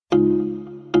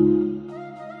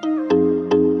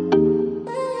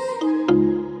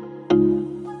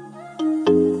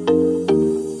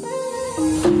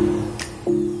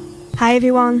Hi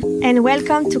everyone, and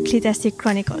welcome to Clitastic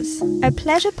Chronicles, a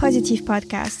pleasure-positive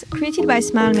podcast created by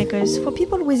smile makers for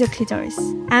people with a clitoris.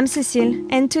 I'm Cecile,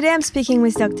 and today I'm speaking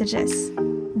with Dr. Jess.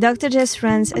 Dr. Jess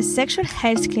runs a sexual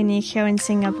health clinic here in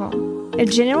Singapore. A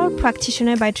general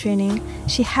practitioner by training,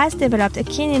 she has developed a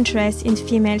keen interest in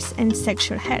females and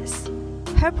sexual health.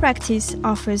 Her practice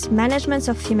offers management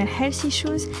of female health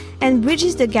issues and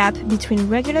bridges the gap between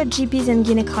regular GPs and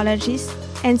gynecologists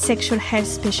and sexual health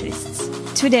specialists.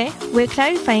 Today, we're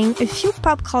clarifying a few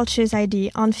pop culture's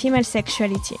ideas on female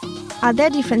sexuality. Are there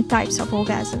different types of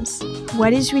orgasms?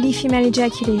 What is really female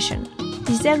ejaculation?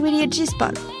 Is there really a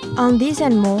G-spot? On these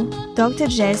and more, Dr.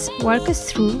 Jess walks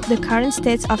us through the current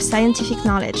state of scientific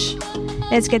knowledge.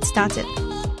 Let's get started.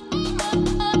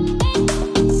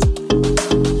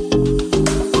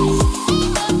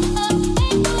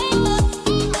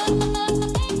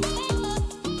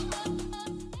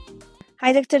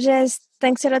 Hi, Dr. Jess.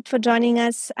 Thanks a lot for joining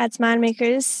us at Smile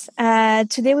Makers.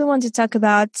 Today we want to talk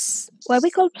about what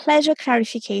we call pleasure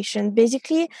clarification.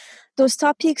 Basically, those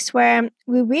topics where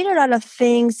we read a lot of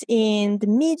things in the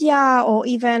media or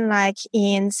even like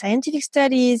in scientific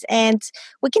studies, and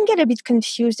we can get a bit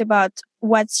confused about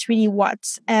what's really what.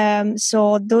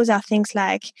 So those are things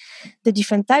like the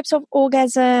different types of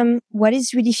orgasm, what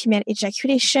is really female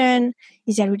ejaculation,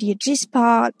 is there really a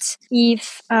G-spot?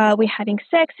 If we're having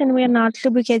sex and we're not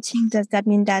lubricating, does that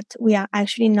mean that we are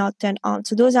actually not turned on?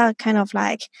 So those are kind of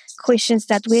like questions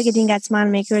that we're getting at Smile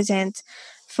Makers and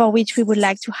for which we would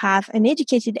like to have an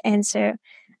educated answer.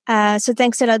 So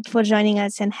thanks a lot for joining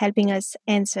us and helping us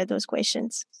answer those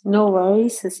questions. No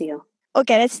worries, Cecile.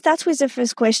 Okay, let's start with the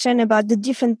first question about the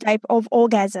different type of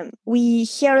orgasm. We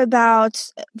hear about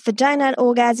vaginal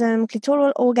orgasm,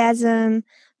 clitoral orgasm,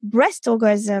 breast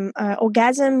orgasm,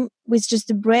 orgasm with just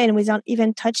the brain without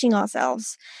even touching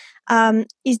ourselves.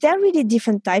 Is there really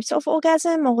different types of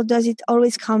orgasm, or does it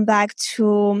always come back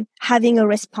to having a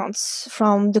response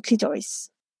from the clitoris?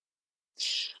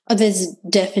 There's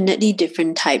definitely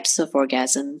different types of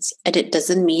orgasms, and it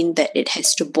doesn't mean that it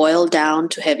has to boil down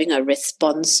to having a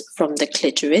response from the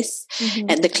clitoris. Mm-hmm.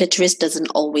 And the clitoris doesn't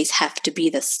always have to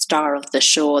be the star of the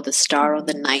show or the star of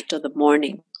the night or the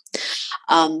morning.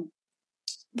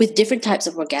 With different types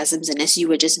of orgasms, and as you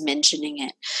were just mentioning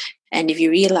it, and if you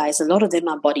realize a lot of them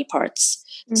are body parts.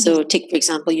 Mm-hmm. So take, for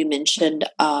example, you mentioned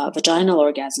vaginal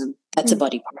orgasm. That's a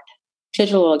body part.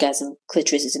 Clitoral orgasm,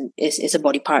 clitoris is a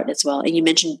body part as well. And you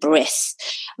mentioned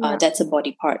breasts. That's a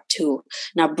body part too.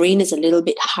 Now, brain is a little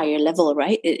bit higher level,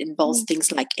 right? It involves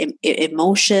things like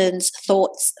emotions,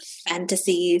 thoughts,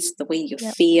 fantasies, the way you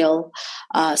feel.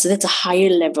 So that's a higher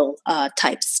level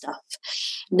type stuff.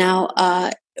 Now,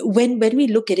 when we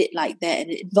look at it like that, and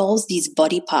it involves these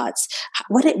body parts,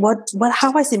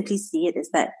 how I simply see it is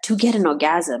that to get an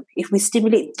orgasm, if we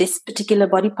stimulate this particular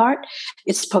body part,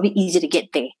 it's probably easier to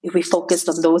get there if we focus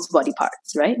on those body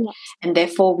parts, right? Yeah. And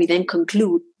therefore, we then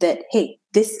conclude that, hey,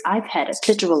 I've had a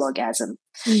clitoral orgasm.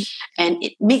 And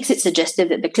it makes it suggestive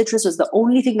that the clitoris was the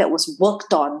only thing that was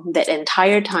worked on that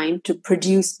entire time to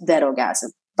produce that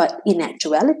orgasm. But in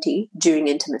actuality, during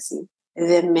intimacy,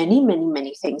 there are many, many,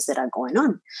 many things that are going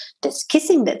on. There's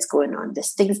kissing that's going on.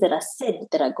 There's things that are said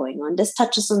that are going on. There's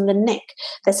touches on the neck.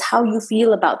 That's how you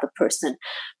feel about the person.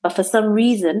 But for some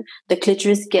reason, the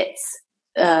clitoris gets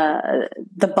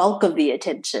the bulk of the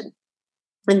attention.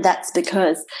 And that's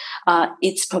because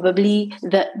it's probably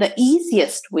the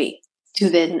easiest way to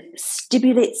then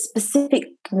stimulate specific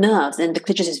nerves. And the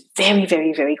clitoris is very,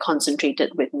 very, very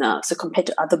concentrated with nerves. So compared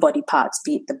to other body parts,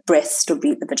 be it the breast or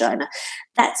be it the vagina,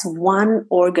 that's one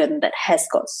organ that has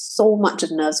got so much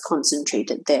of nerves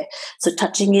concentrated there. So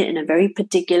touching it in a very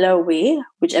particular way,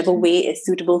 whichever way is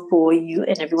suitable for you,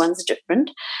 and everyone's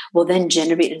different, will then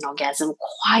generate an orgasm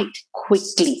quite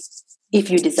quickly if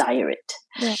you desire it.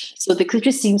 Yeah. So the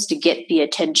clitoris seems to get the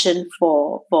attention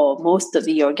for most of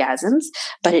the orgasms,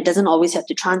 but it doesn't always have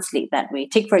to translate that way.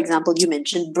 Take, for example, you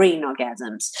mentioned brain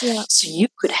orgasms. Yeah. So you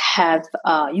could have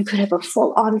a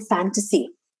full-on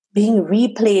fantasy being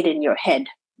replayed in your head.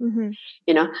 Mm-hmm.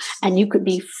 And you could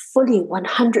be fully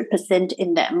 100%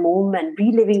 in that moment,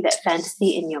 reliving that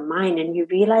fantasy in your mind. And you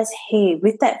realize, hey,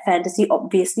 with that fantasy,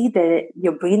 obviously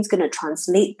your brain's going to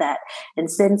translate that and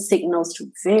send signals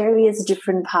to various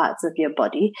different parts of your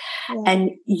body. Yeah.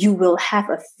 And you will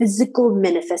have a physical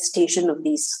manifestation of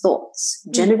these thoughts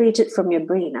generated from your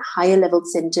brain, a higher level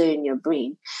center in your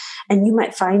brain. And you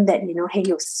might find that, hey,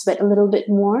 you sweat a little bit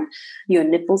more, your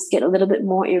nipples get a little bit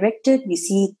more erected, you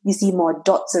see more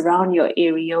dots around your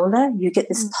areola, you get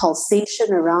this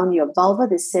pulsation around your vulva,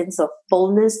 this sense of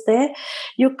fullness there.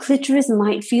 Your clitoris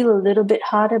might feel a little bit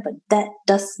harder, but that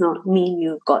does not mean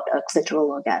you've got a clitoral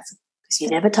orgasm. because you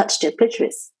never touched your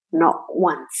clitoris, not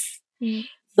once.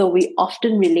 So we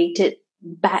often relate it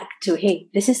back to, hey,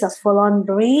 this is a full-on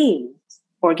brain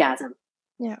orgasm.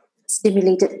 Yeah.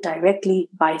 Stimulated directly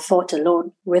by thought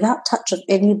alone without touch of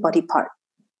any body part.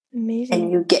 Amazing.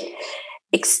 And you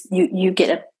get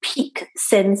a peak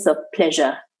sense of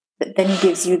pleasure that then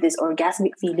gives you this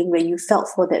orgasmic feeling where you felt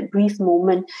for that brief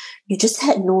moment, you just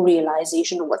had no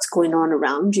realization of what's going on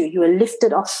around you. You were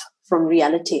lifted off from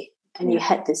reality and you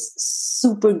had this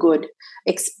super good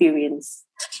experience.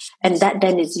 And that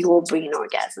then is your brain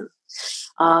orgasm.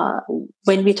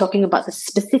 When we're talking about the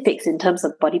specifics in terms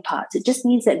of body parts, it just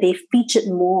means that they featured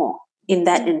more in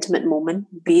that intimate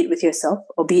moment, be it with yourself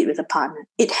or be it with a partner.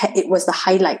 It was the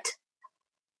highlight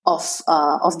of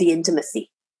the intimacy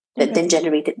that then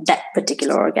generated that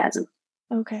particular orgasm.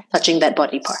 Okay. Touching that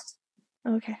body part.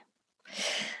 Okay.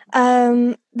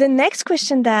 The next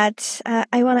question that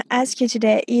I want to ask you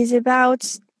today is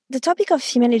about the topic of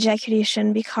female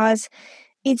ejaculation, because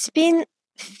it's been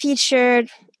featured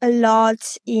a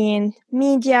lot in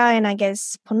media and I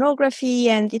guess pornography,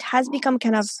 and it has become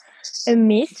kind of a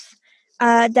myth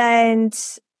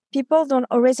that people don't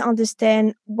always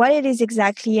understand what it is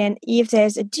exactly and if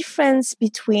there's a difference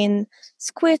between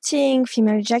squirting,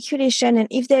 female ejaculation, and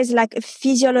if there's like a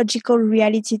physiological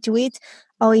reality to it,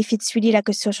 or if it's really like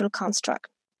a social construct.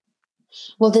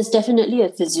 Well, there's definitely a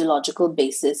physiological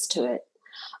basis to it.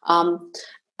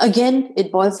 Again,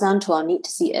 it boils down to our need to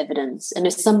see evidence. And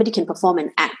if somebody can perform an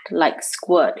act like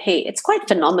squirt, hey, it's quite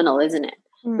phenomenal, isn't it?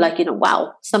 Like,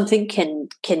 wow, something can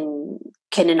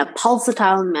in a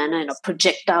pulsatile manner, in a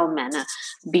projectile manner,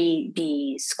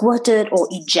 be squirted or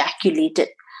ejaculated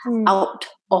out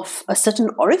of a certain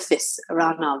orifice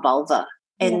around our vulva.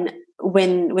 And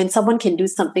when someone can do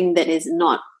something that is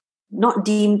not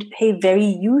deemed, hey, very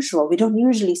usual, we don't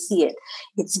usually see it,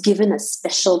 it's given a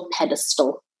special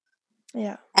pedestal.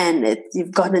 Yeah. And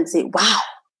you've gone and say, wow,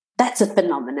 that's a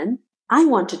phenomenon. I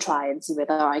want to try and see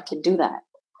whether I can do that.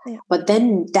 Yeah. But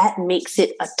then that makes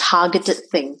it a targeted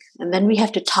thing. And then we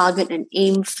have to target and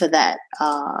aim for that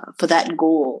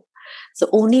goal. So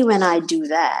only when I do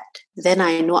that, then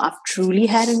I know I've truly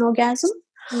had an orgasm,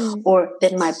 or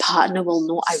then my partner will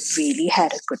know I really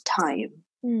had a good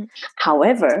time.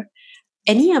 However,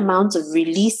 any amount of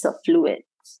release of fluid,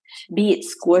 be it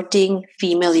squirting,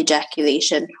 female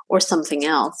ejaculation, or something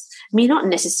else, may not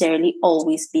necessarily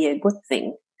always be a good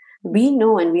thing. We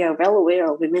know and we are well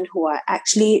aware of women who are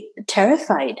actually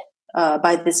terrified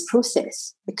by this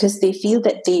process because they feel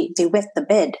that they wet the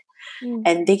bed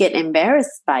and they get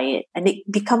embarrassed by it, and it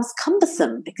becomes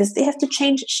cumbersome because they have to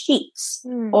change sheets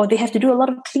or they have to do a lot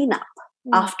of cleanup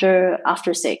after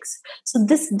sex. So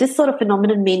this sort of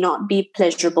phenomenon may not be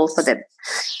pleasurable for them.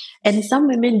 And some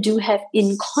women do have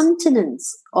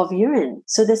incontinence of urine.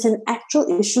 So there's an actual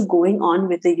issue going on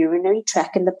with the urinary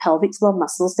tract and the pelvic floor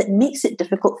muscles that makes it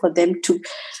difficult for them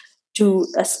to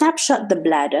snapshot the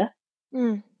bladder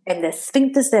and the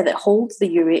sphincters there that holds the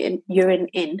urine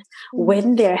in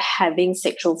when they're having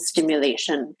sexual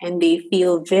stimulation, and they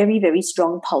feel very, very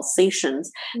strong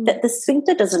pulsations that the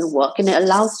sphincter doesn't work and it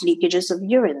allows leakages of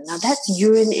urine. Now that's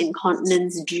urine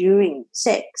incontinence during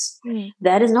sex.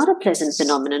 That is not a pleasant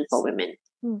phenomenon for women.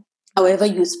 However,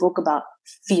 you spoke about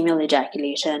female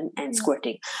ejaculation and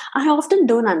squirting. I often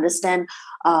don't understand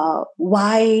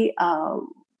why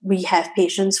we have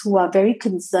patients who are very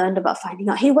concerned about finding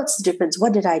out, hey, what's the difference?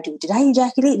 What did I do? Did I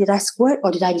ejaculate? Did I squirt? Or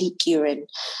did I leak urine?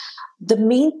 The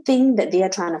main thing that they are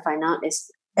trying to find out is,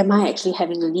 am I actually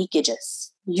having leakages,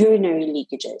 urinary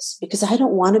leakages? Because I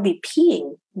don't want to be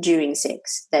peeing during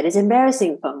sex. That is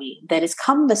embarrassing for me. That is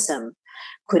cumbersome.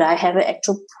 Could I have an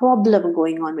actual problem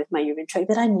going on with my urine tract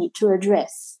that I need to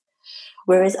address?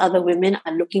 Whereas other women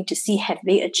are looking to see, have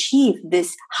they achieved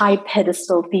this high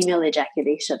pedestal female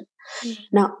ejaculation?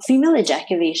 Now, female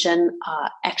ejaculation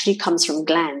actually comes from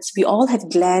glands. We all have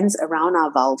glands around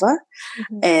our vulva,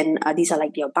 and these are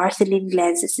like your Bartholin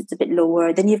glands. It sits a bit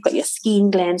lower. Then you've got your skein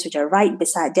glands, which are right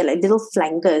beside. They're like little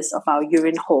flankers of our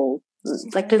urine hole,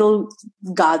 like little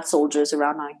guard soldiers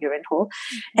around our urine hole.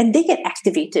 And they get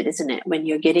activated, isn't it, when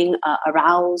you're getting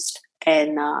aroused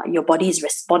and your body is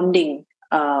responding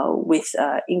with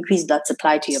increased blood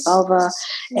supply to your vulva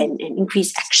and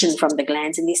increased action from the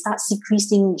glands, and they start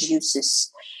secreting juices.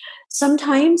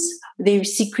 Sometimes they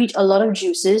secrete a lot of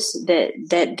juices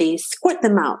that they squirt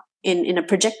them out in a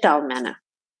projectile manner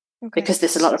because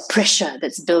there's a lot of pressure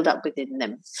that's built up within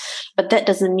them. But that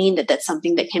doesn't mean that that's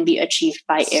something that can be achieved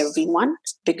by everyone,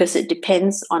 because it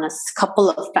depends on a couple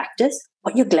of factors.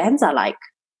 What your glands are like.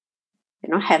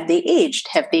 Have they aged?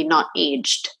 Have they not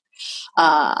aged?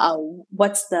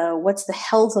 What's the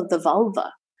health of the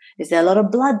vulva? Is there a lot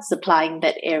of blood supplying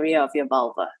that area of your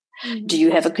vulva? Do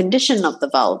you have a condition of the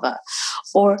vulva?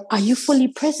 Or are you fully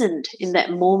present in that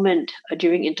moment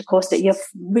during intercourse that you're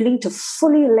willing to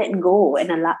fully let go and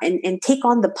allow and take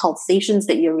on the pulsations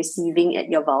that you're receiving at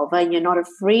your vulva, and you're not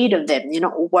afraid of them? You're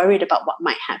not worried about what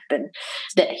might happen.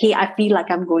 That, hey, I feel like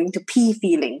I'm going to pee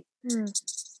feeling.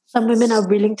 Some women are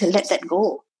willing to let that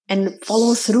go and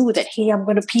follow through that, hey, I'm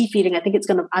going to pee feeling. I think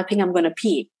I'm going to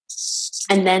pee.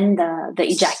 And then the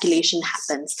ejaculation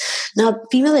happens. Now,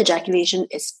 female ejaculation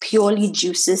is purely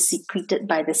juices secreted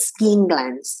by the skin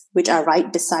glands, which are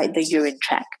right beside the urine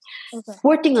tract. Okay.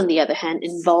 Squirting, on the other hand,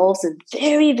 involves a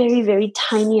very, very, very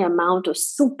tiny amount of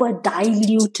super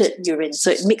diluted urine. So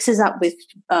it mixes up with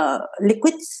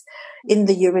liquids in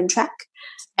the urine tract,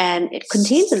 and it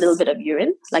contains a little bit of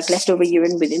urine, like leftover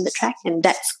urine within the tract, and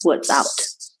that squirts out.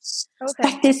 Okay.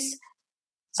 Practice,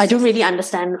 I don't really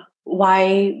understand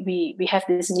why we have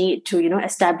this need to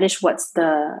establish what's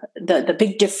the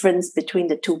big difference between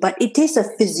the two, but it is a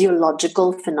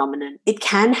physiological phenomenon. It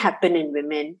can happen in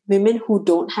women who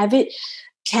don't have it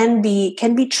can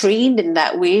be trained in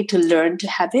that way to learn to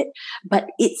have it, but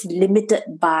it's limited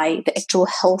by the actual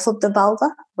health of the vulva.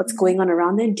 What's going on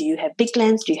around there? Do you have big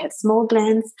glands? Do you have small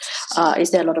glands? Is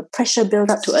there a lot of pressure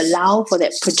build up to allow for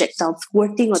that projectile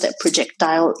squirting or that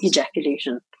projectile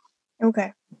ejaculation?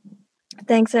 Okay.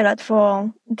 Thanks a lot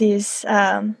for this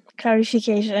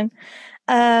clarification.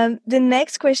 The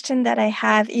next question that I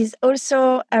have is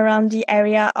also around the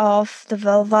area of the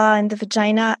vulva and the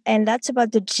vagina, and that's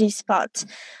about the G-spot,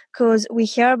 because we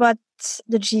hear about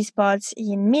the G-spots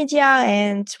in media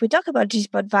and we talk about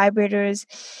G-spot vibrators.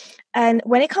 And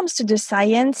when it comes to the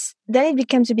science, then it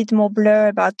becomes a bit more blurred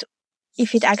about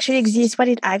if it actually exists, what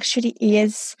it actually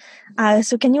is.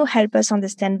 So can you help us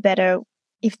understand better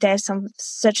if there's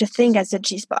such a thing as a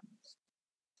G-spot?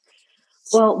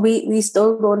 Well, we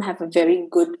still don't have a very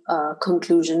good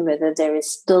conclusion whether there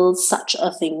is still such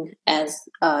a thing as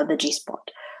the G-spot.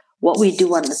 What we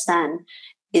do understand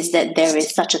is that there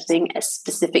is such a thing as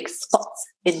specific spots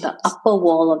in the upper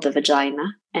wall of the vagina,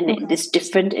 and it is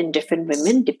different in different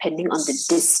women depending on the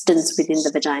distance within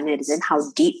the vagina it is in, how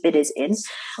deep it is in,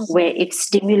 where it's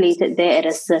stimulated there at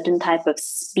a certain type of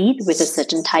speed with a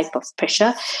certain type of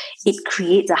pressure. It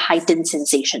creates a heightened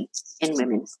sensation in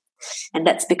women. And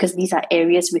that's because these are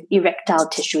areas with erectile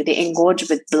tissue. They engorge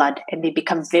with blood and they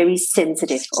become very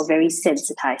sensitive or very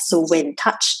sensitized. So when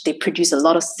touched, they produce a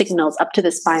lot of signals up to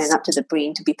the spine and up to the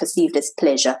brain to be perceived as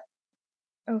pleasure.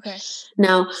 Okay.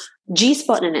 Now,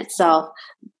 G-spot in itself,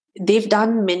 they've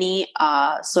done many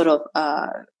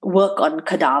work on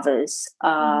cadavers,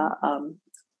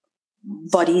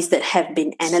 bodies that have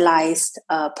been analyzed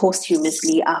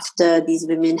posthumously after these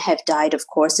women have died, of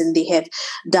course, and they have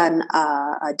done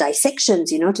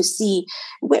dissections, to see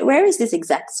where is this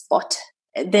exact spot.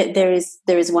 There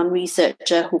is one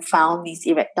researcher who found these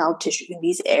erectile tissue in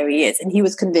these areas, and he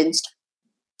was convinced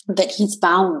that he's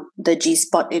found the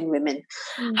G-spot in women.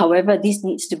 However, this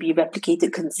needs to be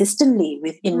replicated consistently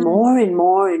within more and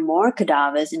more and more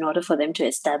cadavers in order for them to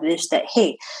establish that,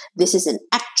 hey, this is an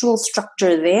actual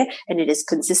structure there and it is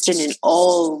consistent in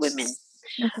all women.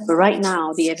 Okay. But right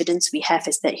now, the evidence we have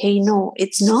is that, hey, no,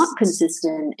 it's not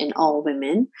consistent in all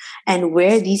women, and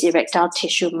where these erectile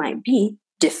tissue might be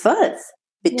differs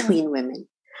between women.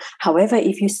 However,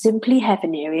 if you simply have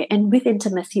an area, and with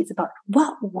intimacy, it's about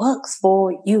what works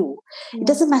for you. It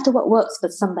doesn't matter what works for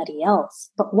somebody else,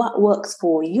 but what works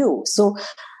for you. So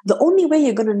the only way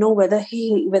you're going to know whether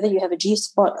you have a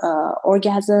G-spot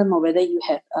orgasm, or whether you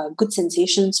have good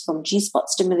sensations from G-spot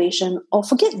stimulation, or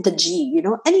forget the G,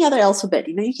 any other alphabet,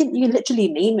 you can literally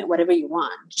name it whatever you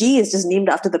want. G is just named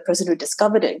after the person who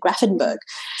discovered it, Grafenberg.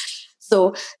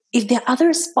 So if there are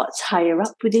other spots higher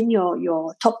up within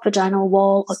your top vaginal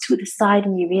wall or to the side,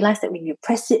 and you realize that when you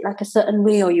press it like a certain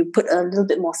way, or you put a little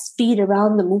bit more speed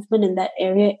around the movement in that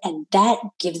area, and that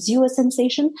gives you a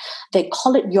sensation, they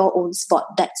call it your own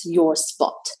spot. That's your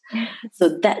spot.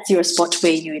 So that's your spot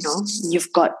where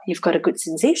you've got a good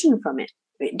sensation from it.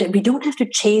 We don't have to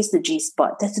chase the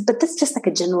G-spot. But that's just like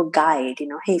a general guide.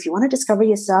 Hey, if you want to discover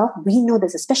yourself, we know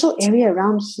there's a special area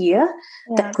around here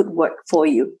that could work for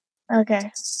you.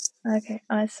 Okay,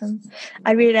 awesome.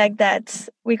 I really like that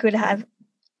we could have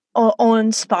our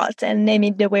own spot and name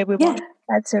it the way we want.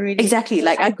 That's a really exactly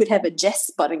like I could have a Jess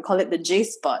spot and call it the J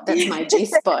spot. That's my J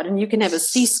spot, and you can have a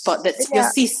C spot. That's your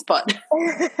C spot,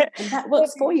 and that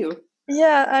works for you.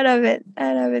 Yeah, I love it.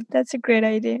 That's a great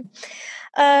idea.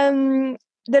 The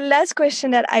last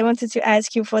question that I wanted to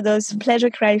ask you for those pleasure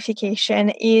clarification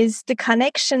is the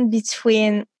connection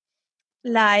between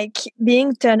like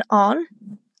being turned on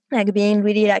like being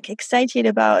really like excited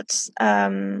about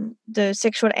the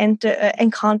sexual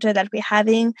encounter that we're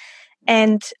having,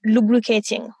 and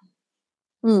lubricating.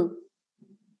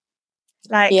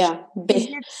 Like,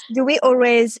 do we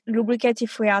always lubricate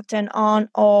if we are turned on,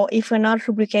 or if we're not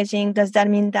lubricating, does that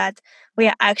mean that we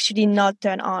are actually not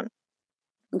turned on?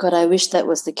 God, I wish that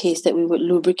was the case, that we would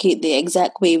lubricate the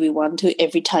exact way we want to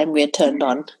every time we're turned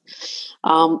on.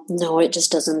 No, it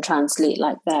just doesn't translate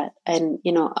like that. And,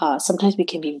 sometimes we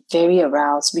can be very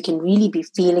aroused. We can really be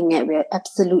feeling it. We're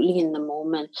absolutely in the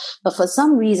moment. But for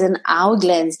some reason, our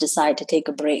glands decide to take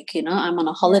a break. I'm on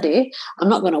a holiday. I'm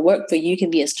not going to work for you. You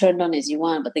can be as turned on as you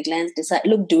want. But the glands decide,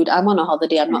 look, dude, I'm on a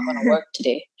holiday. I'm not going to work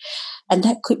today. And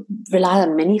that could rely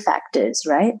on many factors,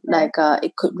 right? Like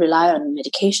it could rely on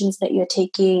medications that you're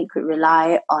taking. It could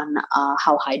rely on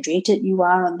how hydrated you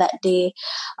are on that day,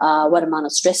 what amount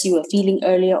of stress you were feeling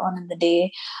earlier on in the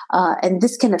day. And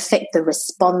this can affect the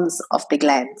response of the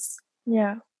glands.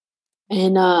 Yeah.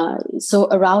 And so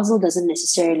arousal doesn't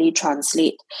necessarily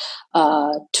translate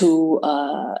to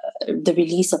the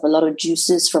release of a lot of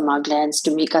juices from our glands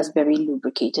to make us very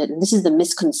lubricated. And this is the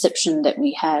misconception that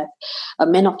we have.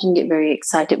 Men often get very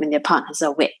excited when their partners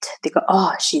are wet. They go,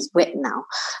 oh, she's wet now.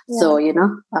 Yeah. So,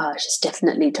 she's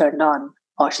definitely turned on.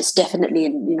 Or she's definitely,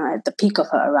 at the peak of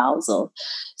her arousal.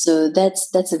 So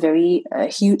that's a very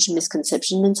huge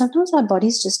misconception. And sometimes our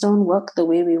bodies just don't work the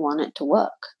way we want it to work.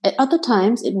 At other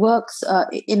times, it works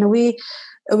in a way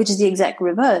which is the exact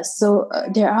reverse. So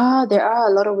there are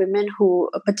a lot of women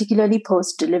who, particularly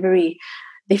post-delivery,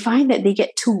 they find that they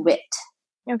get too wet.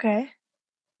 Okay.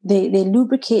 They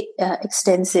lubricate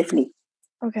extensively.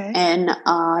 Okay. And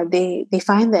they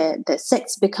find that the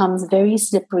sex becomes very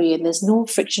slippery and there's no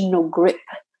friction, no grip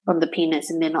from the penis,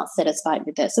 and they're not satisfied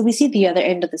with that. So we see the other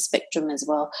end of the spectrum as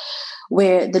well,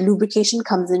 where the lubrication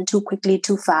comes in too quickly,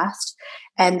 too fast,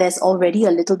 and there's already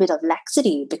a little bit of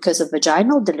laxity because of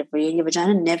vaginal delivery, and your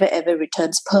vagina never ever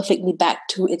returns perfectly back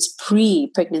to its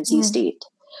pre-pregnancy state.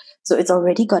 So it's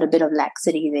already got a bit of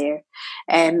laxity there.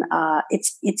 And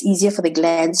it's easier for the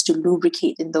glands to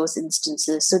lubricate in those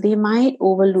instances. So they might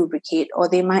over-lubricate, or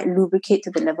they might lubricate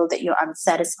to the level that you're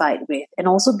unsatisfied with. And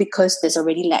also because there's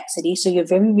already laxity, so you're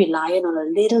very reliant on a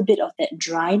little bit of that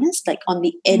dryness, like on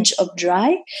the edge of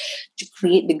dry, to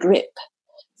create the grip.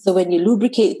 So when you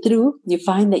lubricate through, you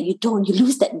find that you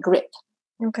lose that grip.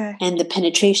 Okay. And the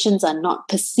penetrations are not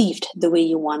perceived the way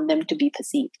you want them to be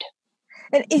perceived.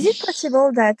 And is it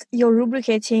possible that you're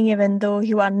lubricating even though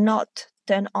you are not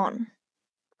turned on?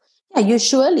 Yeah, you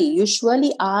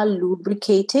surely are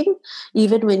lubricating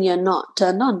even when you're not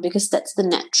turned on, because that's the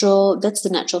natural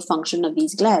function of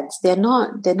these glands. They're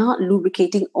not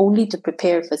lubricating only to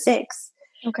prepare for sex.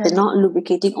 Okay. They're not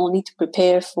lubricating only to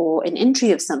prepare for an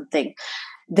entry of something.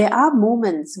 There are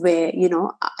moments where,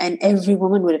 and every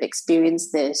woman would have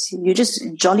experienced this. You're just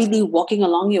jollily walking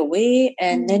along your way,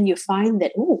 and then you find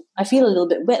that, oh, I feel a little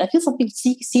bit wet. I feel something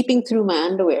seeping through my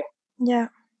underwear. Yeah.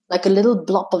 Like a little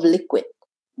blob of liquid.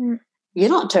 You're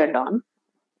not turned on,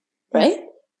 right?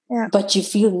 Yeah. But you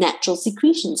feel natural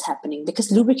secretions happening,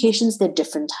 because lubrications, they're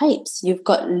different types. You've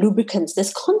got lubricants.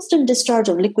 There's constant discharge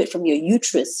of liquid from your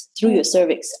uterus through your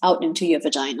cervix out into your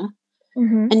vagina.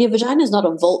 Mm-hmm. And your vagina is not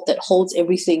a vault that holds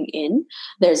everything in.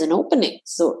 There's an opening.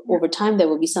 So over time, there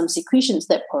will be some secretions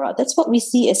that pour out. That's what we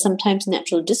see as sometimes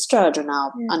natural discharge on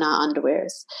our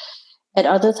underwears. At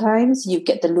other times, you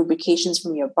get the lubrications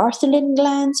from your Bartholin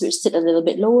glands, which sit a little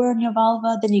bit lower on your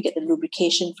vulva. Then you get the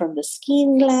lubrication from the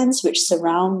Skene glands, which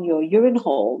surround your urine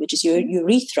hole, which is your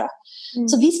urethra.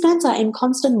 So these glands are in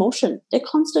constant motion. They're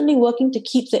constantly working to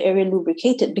keep the area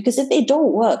lubricated, because if they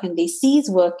don't work and they cease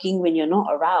working when you're not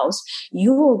aroused,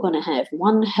 you're going to have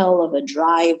one hell of a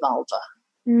dry vulva.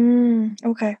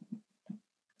 Okay.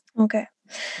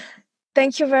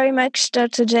 Thank you very much,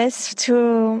 Dr. Jess,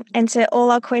 to answer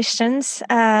all our questions.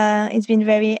 It's been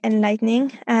very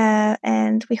enlightening,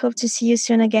 and we hope to see you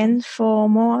soon again for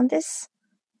more on this.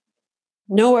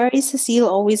 No worries, Cecile.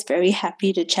 Always very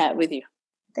happy to chat with you.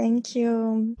 Thank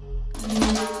you.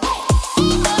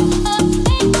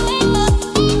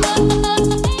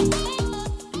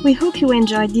 We hope you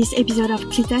enjoyed this episode of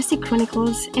Clitastic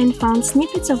Chronicles and found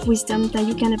snippets of wisdom that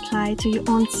you can apply to your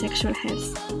own sexual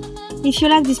health. If you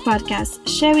like this podcast,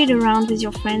 share it around with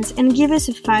your friends and give us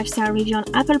a 5-star review on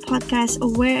Apple Podcasts or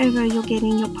wherever you're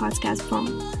getting your podcast from.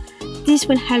 This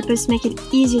will help us make it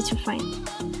easier to find.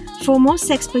 For more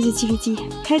sex positivity,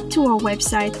 head to our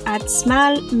website at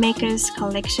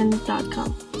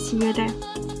smilemakerscollection.com. See you there.